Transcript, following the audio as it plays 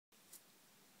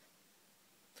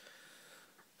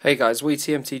Hey guys,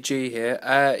 WeTMTG here.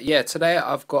 Yeah, today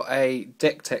I've got a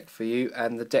deck tech for you,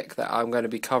 and the deck that I'm going to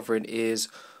be covering is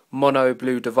Mono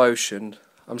Blue Devotion.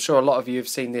 I'm sure a lot of you have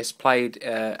seen this played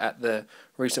at the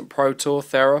recent Pro Tour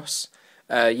Theros.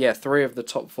 Yeah, three of the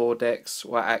top four decks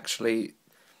were actually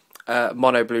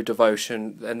Mono Blue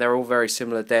Devotion, and they're all very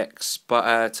similar decks.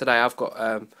 But today I've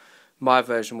got my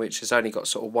version, which has only got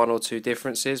sort of one or two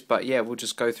differences. But yeah, we'll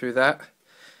just go through that.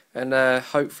 And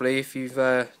hopefully, if you've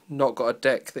not got a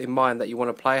deck in mind that you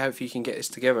want to play, hopefully you can get this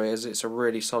together, as it's a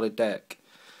really solid deck.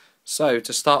 So,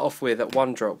 to start off with, at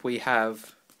 1-drop, we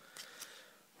have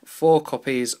 4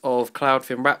 copies of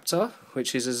Cloudfin Raptor,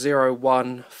 which is a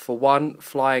 0/1 for 1,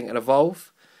 flying and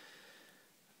evolve.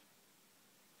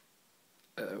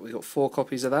 We've got 4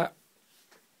 copies of that.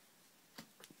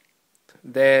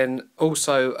 Then,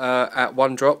 also at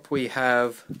 1-drop, we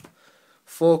have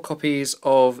 4 copies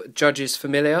of Judge's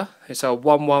Familiar. It's a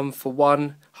 1/1 for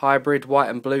 1 hybrid white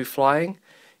and blue flying.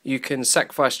 You can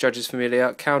sacrifice Judge's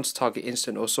Familiar, counter target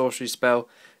instant or sorcery spell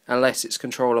unless its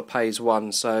controller pays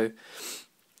 1. So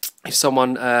if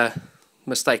someone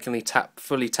mistakenly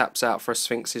fully taps out for a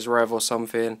Sphinx's Rev or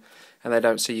something and they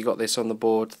don't see you got this on the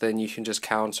board, then you can just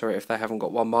counter it if they haven't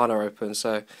got 1 mana open.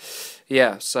 So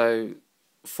yeah, so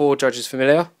 4 Judge's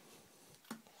Familiar.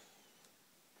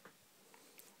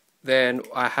 Then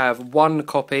I have 1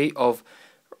 copy of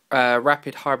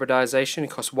Rapid Hybridization. It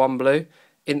costs 1 blue.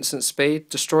 Instant speed.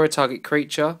 Destroy a target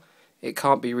creature. It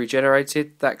can't be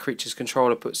regenerated. That creature's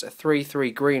controller puts a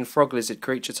 3/3 green frog lizard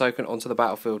creature token onto the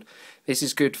battlefield. This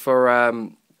is good for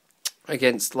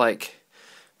against like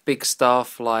big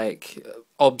stuff like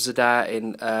Obzedat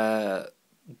in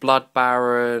Blood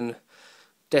Baron,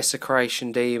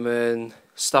 Desecration Demon,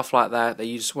 stuff like that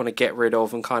you just want to get rid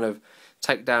of and kind of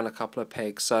take down a couple of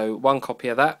pegs. So 1 copy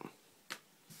of that.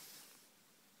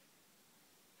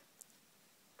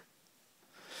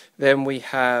 Then we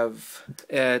have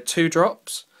 2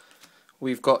 drops.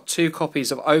 We've got 2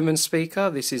 copies of Omen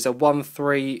Speaker. This is a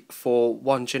 1/3 for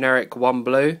 1 generic, 1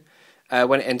 blue.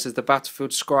 When it enters the battlefield,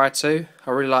 scry 2.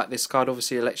 I really like this card.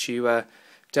 Obviously it lets you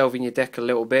delve in your deck a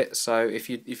little bit. So if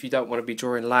you don't want to be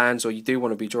drawing lands, or you do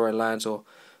want to be drawing lands or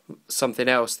something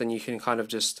else, then you can kind of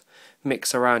just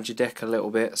mix around your deck a little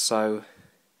bit, so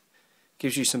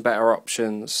gives you some better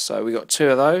options. So we got 2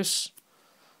 of those.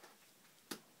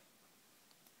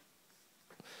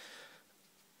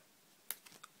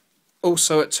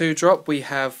 Also at 2-drop we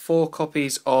have 4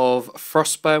 copies of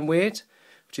Frostburn Weird,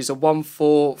 which is a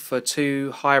 1/4 for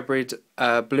 2 hybrid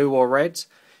blue or red.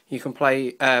 You can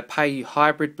pay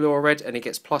hybrid blue or red and it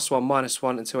gets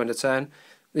 +1/-1 until end of turn.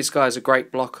 This guy is a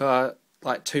great blocker,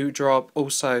 like 2-drop.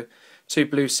 Also 2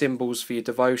 blue symbols for your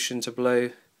devotion to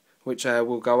blue, which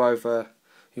we'll go over.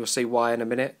 You'll see why in a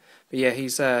minute. But yeah,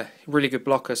 he's a really good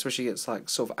blocker, especially against like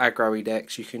sort of aggro-y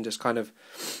decks. You can just kind of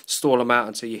stall them out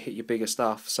until you hit your bigger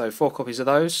stuff. So 4 copies of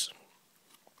those.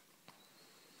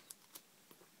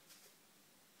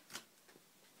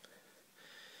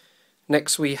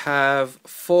 Next we have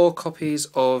 4 copies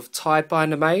of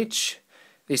Tidebinder Mage.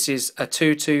 This is a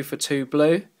 2/2 for 2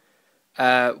 blue.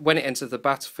 When it enters the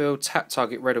battlefield, tap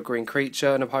target red or green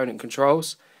creature an opponent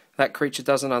controls. That creature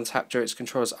doesn't untap during its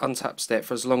controller's untap step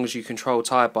for as long as you control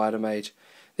Tidebinder Mage.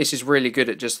 This is really good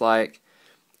at just like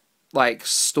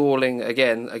stalling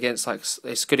again against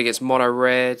it's good against mono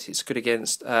red, it's good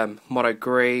against mono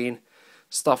green,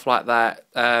 stuff like that.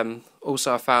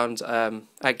 Also I found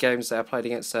at games that I played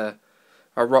against a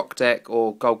rock deck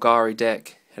or Golgari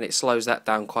deck, and it slows that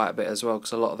down quite a bit as well,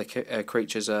 because a lot of the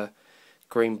creatures are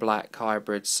green-black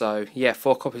hybrids. So yeah,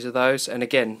 4 copies of those, and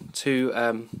again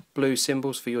 2 blue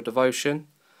symbols for your devotion.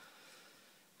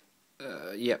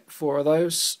 Yep, 4 of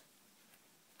those.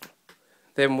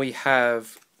 Then we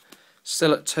have,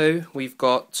 still at 2, we've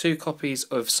got 2 copies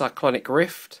of Cyclonic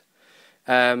Rift.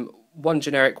 1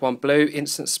 generic, 1 blue,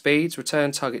 instant speeds,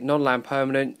 return target non-land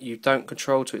permanent you don't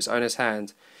control to its owner's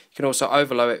hand. You can also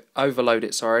overload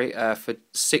it for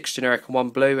 6 generic and 1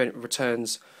 blue, and it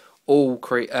returns all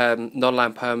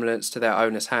non-land permanents to their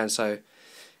owner's hand. So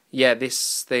yeah,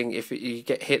 this thing, if you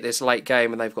get hit this late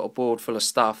game and they've got a board full of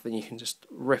stuff, then you can just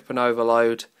rip and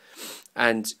overload,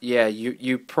 and yeah,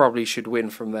 you probably should win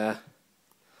from there.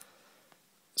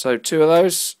 So 2 of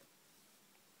those.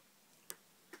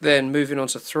 Then moving on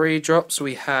to 3 drops,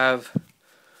 we have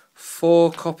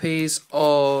 4 copies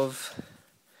of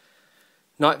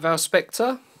Nightveil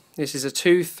Spectre. This is a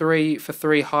 2/3 for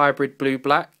 3 hybrid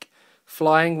blue-black.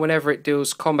 Flying, whenever it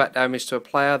deals combat damage to a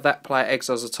player, that player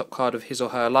exiles the top card of his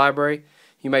or her library.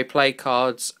 You may play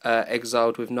cards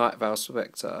exiled with Nightveil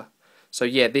Spectre. So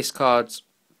yeah, this card's,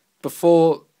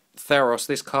 before Theros,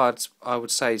 this card I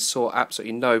would say saw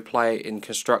absolutely no play in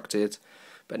Constructed,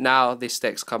 but now this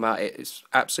deck's come out, it's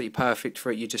absolutely perfect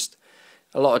for it. You just,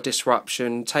 a lot of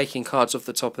disruption, taking cards off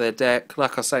the top of their deck.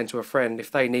 Like I was saying to a friend,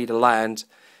 if they need a land,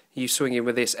 you swing in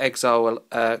with this exile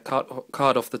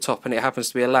card off the top, and it happens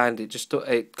to be a land.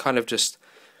 It kind of just,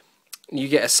 you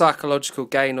get a psychological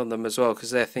gain on them as well,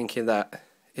 because they're thinking that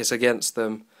it's against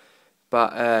them.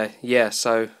 But yeah,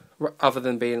 so other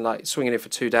than being like swinging it for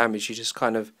 2 damage, you just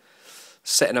kind of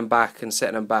setting them back and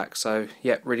setting them back. So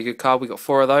yeah, really good card. We got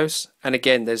 4 of those, and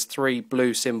again, there's 3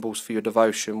 blue symbols for your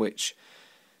devotion, which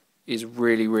is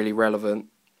really, really relevant.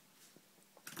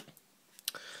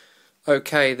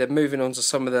 Okay, then moving on to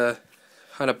some of the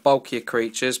kind of bulkier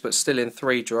creatures, but still in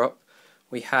 3-drop.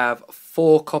 We have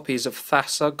 4 copies of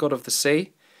Thassa, God of the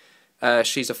Sea.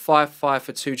 She's a 5/5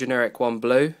 for 2 generic, 1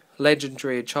 blue.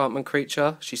 Legendary enchantment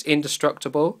creature. She's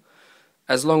indestructible.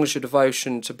 As long as your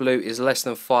devotion to blue is less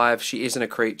than 5, she isn't a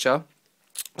creature.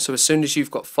 So as soon as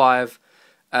you've got 5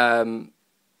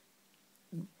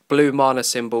 blue mana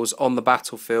symbols on the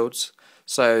battlefields,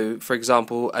 so for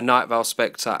example a Nightveil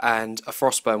Spectre and a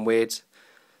Frostburn Weird,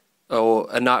 or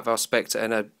a Nightveil Spectre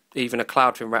and even a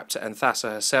Cloudfin Raptor and Thassa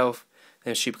herself,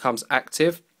 then she becomes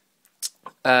active.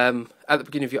 At the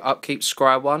beginning of your upkeep,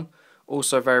 scry 1,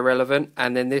 also very relevant.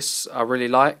 And then this I really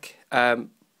like,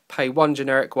 pay 1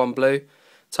 generic, 1 blue.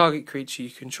 Target creature you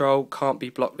control can't be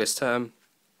blocked this turn.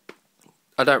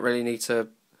 I don't really need to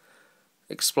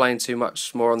explain too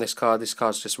much more on this card. This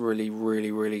card's just really,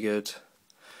 really, really good.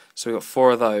 So we've got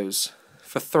 4 of those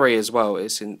for 3 as well.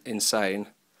 It's insane.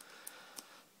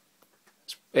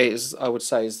 It is, I would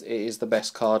say, it is the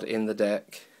best card in the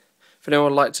deck. If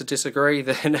anyone would like to disagree,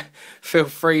 then feel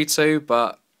free to,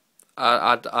 but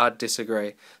I'd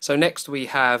disagree. So next we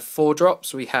have 4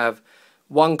 drops. We have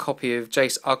 1 copy of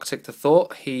Jace, Architect of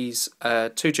Thought. He's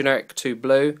 2 generic, 2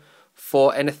 blue,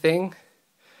 4 anything.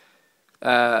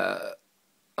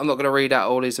 I'm not going to read out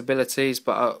all his abilities,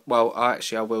 but well,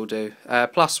 actually I will do.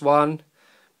 +1.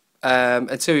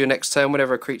 Until your next turn,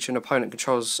 whenever a creature an opponent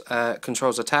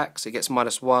controls attacks, it gets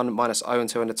 -1, -0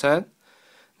 until end of turn.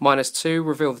 -2,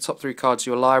 reveal the top 3 cards of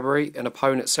your library. An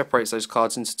opponent separates those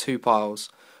cards into 2 piles.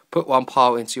 Put 1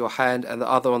 pile into your hand and the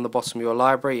other on the bottom of your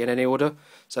library in any order.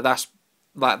 So that's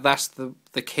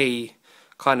the key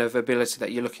kind of ability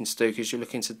that you're looking to do, because you're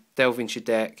looking to delve into your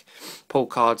deck, pull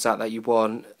cards out that you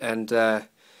want, and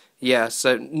yeah,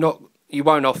 so you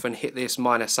won't often hit this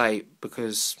 -8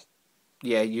 because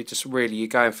yeah, you're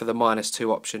going for the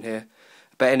 -2 option here.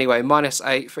 But anyway,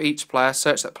 -8 for each player.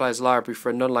 Search that player's library for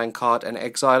a non-land card and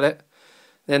exile it.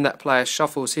 Then that player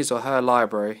shuffles his or her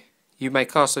library. You may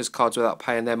cast those cards without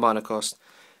paying their mana cost.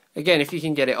 Again, if you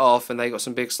can get it off and they got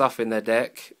some big stuff in their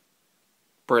deck,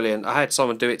 brilliant. I had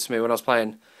someone do it to me when I was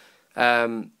playing a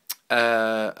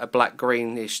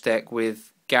black-greenish deck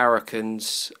with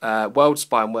Garaken's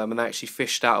Worldspine Worm, and they actually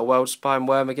fished out a Worldspine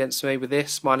Worm against me with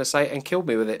this -8 and killed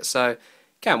me with it. So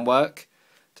can work,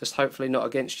 just hopefully not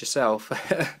against yourself.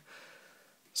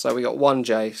 So we got 1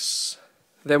 Jace.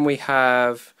 Then we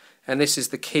have, and this is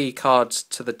the key cards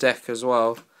to the deck as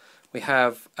well, we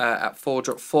have at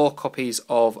 4-drop 4 copies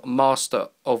of Master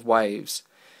of Waves.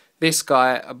 This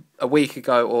guy, a week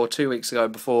ago or 2 weeks ago,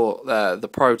 before the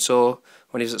Pro Tour,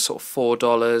 when he was at sort of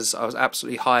 $4, I was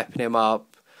absolutely hyping him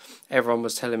up. Everyone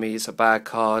was telling me it's a bad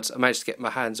card. I managed to get my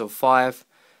hands on 5.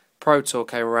 Pro Tour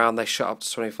came around, they shot up to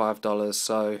 $25.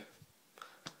 So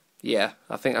yeah,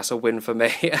 I think that's a win for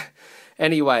me.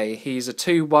 Anyway, he's a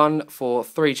 2/1 for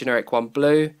 3 generic, 1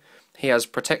 blue. He has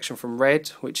protection from red,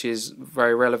 which is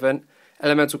very relevant.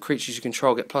 Elemental creatures you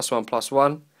control get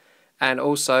 +1/+1. And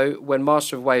also, when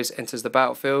Master of Waves enters the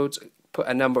battlefield, put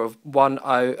a number of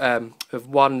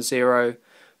 1/0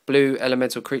 blue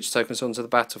elemental creature tokens onto the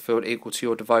battlefield equal to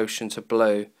your devotion to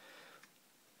blue.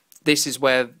 This is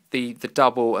where the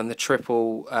double and the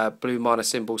triple blue mana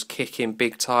symbols kick in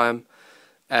big time.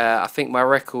 I think my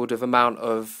record of amount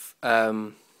of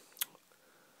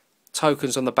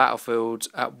tokens on the battlefield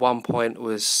at one point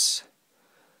was,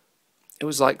 it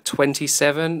was like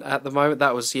 27 at the moment.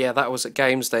 That was at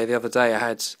Games Day the other day.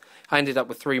 I ended up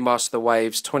with 3 Master of the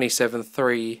Waves,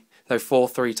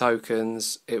 4/3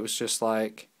 tokens. It was just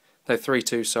like, no,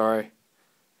 3/2, sorry.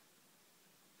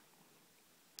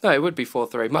 No, it would be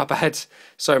 4/3, my bad.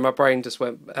 Sorry, my brain just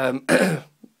went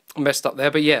messed up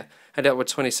there. But yeah, I ended up with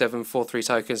 27 4/3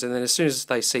 tokens, and then as soon as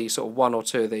they see sort of 1 or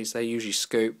 2 of these, they usually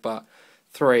scoop, but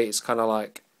 3, it's kind of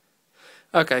like,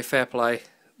 okay, fair play,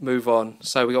 move on.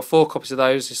 So we got 4 copies of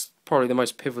those. It's probably the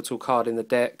most pivotal card in the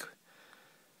deck.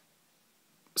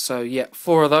 So yeah,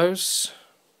 4 of those.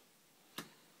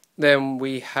 Then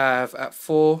we have at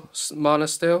 4 mana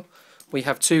still, We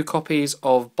have 2 copies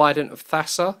of Bident of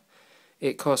Thassa.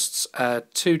 It costs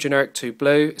 2 generic, 2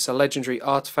 blue. It's a legendary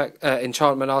artifact,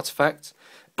 enchantment artifact.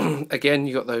 Again,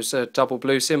 you got those double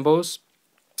blue symbols.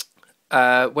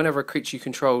 Whenever a creature you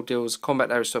control deals combat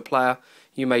damage to a player,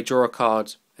 you may draw a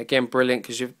card. Again, brilliant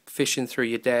because you're fishing through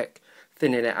your deck,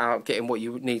 thinning it out, getting what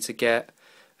you need to get.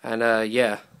 And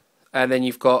yeah. And then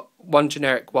you've got 1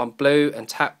 generic, 1 blue, and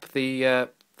tap the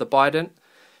Bident.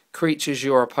 Creatures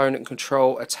your opponent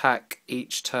control attack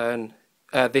each turn.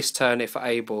 This turn if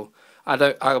able.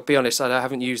 I'll be honest, I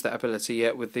haven't used that ability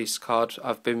yet with this card.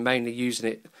 I've been mainly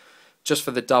using it just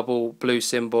for the double blue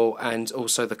symbol and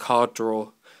also the card draw.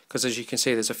 Because as you can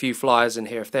see, there's a few flyers in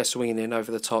here. If they're swinging in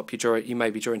over the top, you may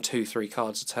be drawing 2-3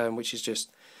 cards a turn, which is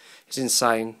just, it's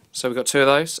insane. So we've got 2 of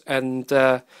those, and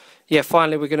yeah,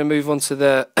 finally we're going to move on to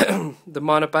the the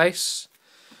minor base.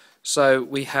 So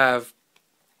we have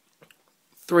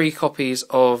 3 copies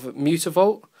of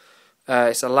Mutavault.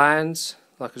 It's a land,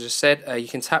 like I just said. You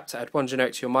can tap to add 1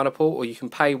 generic to your mana pool, or you can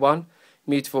pay 1.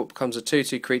 Mutavault becomes a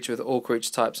 2/2 creature with all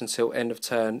creature types until end of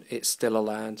turn. It's still a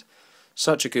land.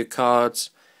 Such a good card.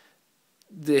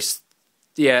 This,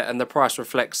 yeah, and the price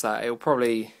reflects that. It'll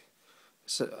probably,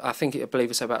 I believe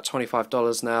it's about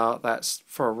 $25 now. That's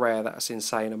for a rare. That's an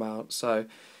insane amount. So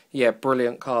yeah,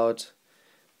 brilliant card.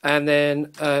 And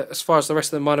then as far as the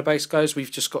rest of the minor base goes,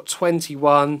 we've just got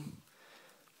 21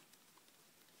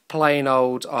 plain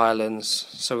old islands.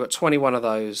 So we've got 21 of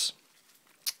those.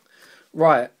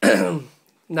 Right.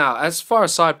 Now, as far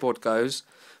as sideboard goes,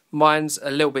 mine's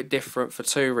a little bit different for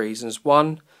 2 reasons.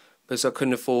 One, because I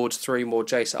couldn't afford 3 more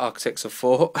Jace Architects of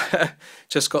Thought.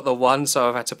 Just got the 1, so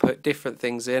I've had to put different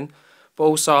things in. But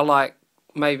also I like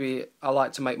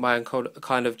to make my own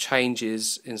kind of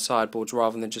changes in sideboards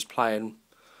rather than just playing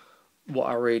what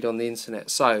I read on the internet.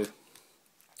 So,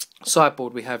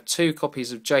 sideboard, we have 2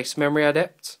 copies of Jace Memory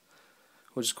Adept.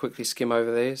 We'll just quickly skim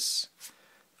over these.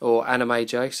 Or Anime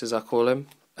Jace, as I call him.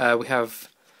 We have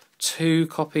 2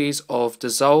 copies of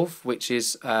Dissolve, which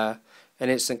is an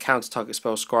instant counter target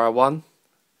spell, Scryer 1.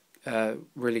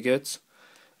 Really good.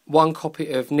 1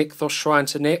 copy of Nykthos Shrine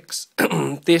to Nyx.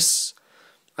 This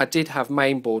I did have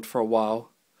mainboard for a while,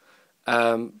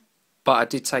 but I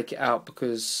did take it out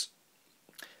because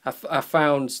I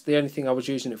found the only thing I was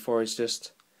using it for is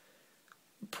just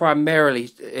primarily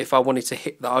if I wanted to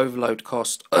hit the overload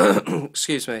cost.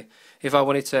 Excuse me. If I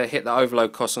wanted to hit the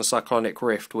overload cost on Cyclonic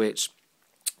Rift, which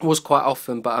was quite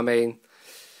often, but I mean,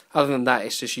 other than that,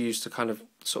 it's just used to kind of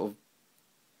sort of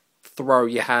throw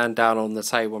your hand down on the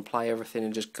table and play everything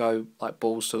and just go like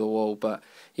balls to the wall. But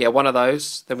yeah, 1 of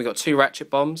those. Then we got 2 Ratchet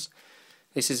Bombs.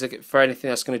 This is for anything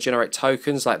that's going to generate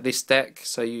tokens like this deck.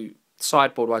 So you,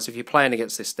 sideboard wise, if you're playing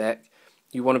against this deck,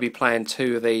 you want to be playing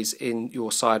 2 of these in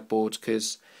your sideboard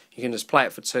because you can just play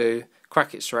it for 2,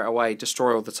 crack it straight away,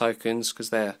 destroy all the tokens because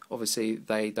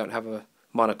they don't have a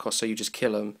mana cost, so you just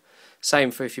kill them.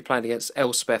 Same for if you're playing against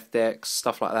Elspeth decks,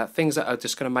 stuff like that. Things that are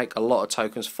just going to make a lot of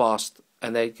tokens fast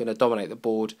and they're going to dominate the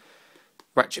board.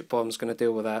 Ratchet Bomb's going to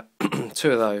deal with that.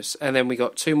 2 of those. And then we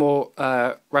got 2 more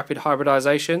Rapid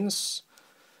Hybridizations.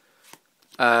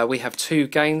 We have 2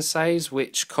 Gainsays,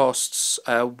 which costs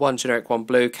 1 generic, 1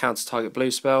 blue, counter target blue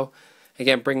spell.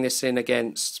 Again, bring this in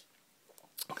against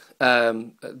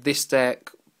this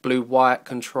deck, blue-white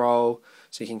control.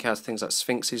 So you can counter things like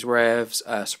Sphinx's Revs,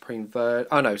 Supreme Verdant.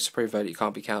 Oh no, Supreme Verdant you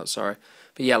can't be countered, sorry.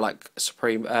 But yeah, like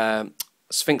Supreme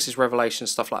Sphinx's Revelation,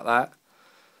 stuff like that.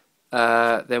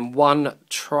 Then 1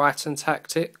 Triton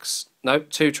Tactics. Nope,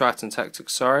 2 Triton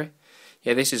Tactics, sorry.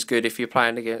 Yeah, this is good if you're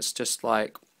playing against just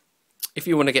like, if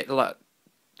you want to get like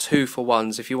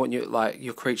 2-for-1s, if you want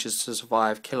your creatures to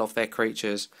survive, kill off their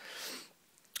creatures,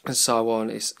 and so on.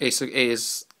 It's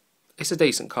a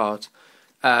decent card.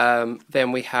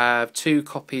 Then we have 2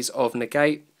 copies of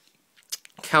Negate,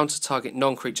 counter target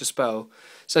non-creature spell.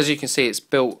 So as you can see, it's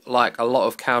built like a lot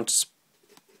of counters.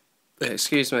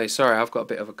 Excuse me, sorry, I've got a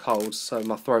bit of a cold, so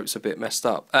my throat's a bit messed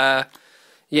up.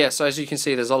 Yeah, so as you can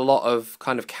see, there's a lot of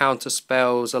kind of counter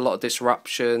spells, a lot of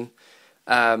disruption.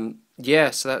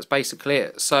 Yeah, so that's basically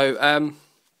it. So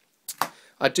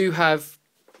I do have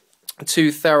 2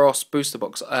 Theros booster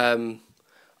box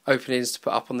openings to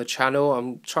put up on the channel.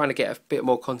 I'm trying to get a bit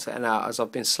more content out as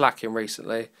I've been slacking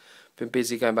recently. Been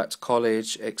busy going back to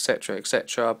college, etc,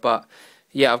 etc. But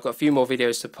yeah, I've got a few more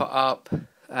videos to put up.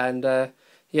 And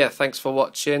yeah, thanks for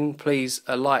watching. Please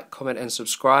like, comment and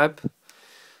subscribe.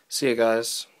 See you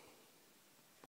guys.